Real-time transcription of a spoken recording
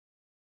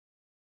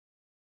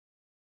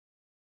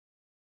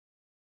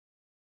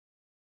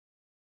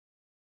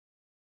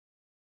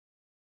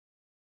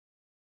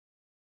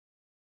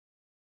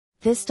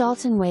This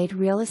Dalton Wade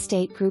Real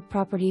Estate Group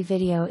property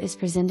video is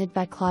presented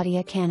by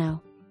Claudia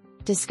Cano.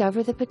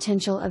 Discover the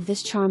potential of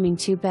this charming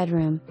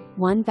 2-bedroom,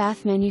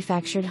 1-bath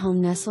manufactured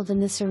home nestled in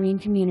the serene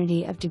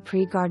community of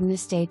Dupree Garden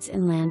Estates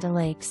in Land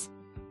O'Lakes.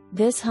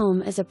 This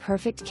home is a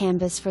perfect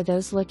canvas for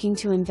those looking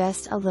to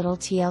invest a little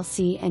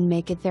TLC and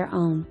make it their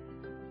own.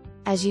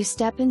 As you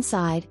step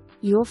inside,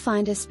 you'll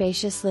find a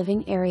spacious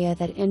living area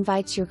that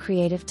invites your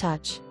creative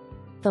touch.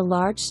 The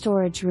large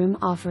storage room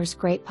offers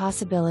great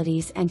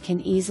possibilities and can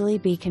easily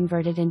be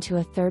converted into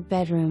a 3rd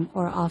bedroom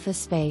or office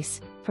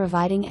space,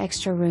 providing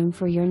extra room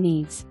for your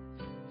needs.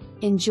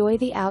 Enjoy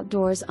the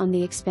outdoors on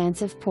the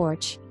expansive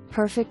porch,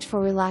 perfect for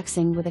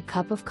relaxing with a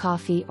cup of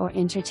coffee or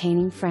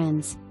entertaining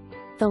friends.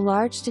 The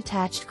large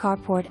detached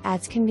carport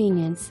adds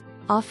convenience,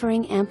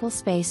 offering ample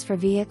space for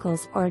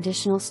vehicles or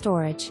additional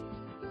storage.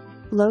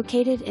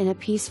 Located in a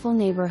peaceful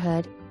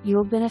neighborhood,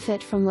 you'll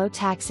benefit from low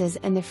taxes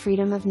and the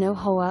freedom of no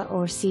HOA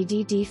or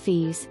CDD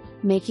fees,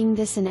 making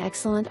this an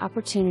excellent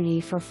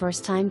opportunity for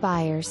first-time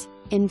buyers,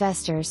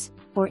 investors,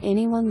 or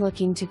anyone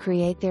looking to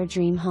create their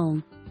dream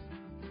home.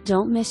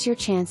 Don't miss your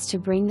chance to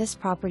bring this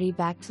property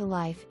back to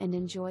life and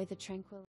enjoy the tranquility.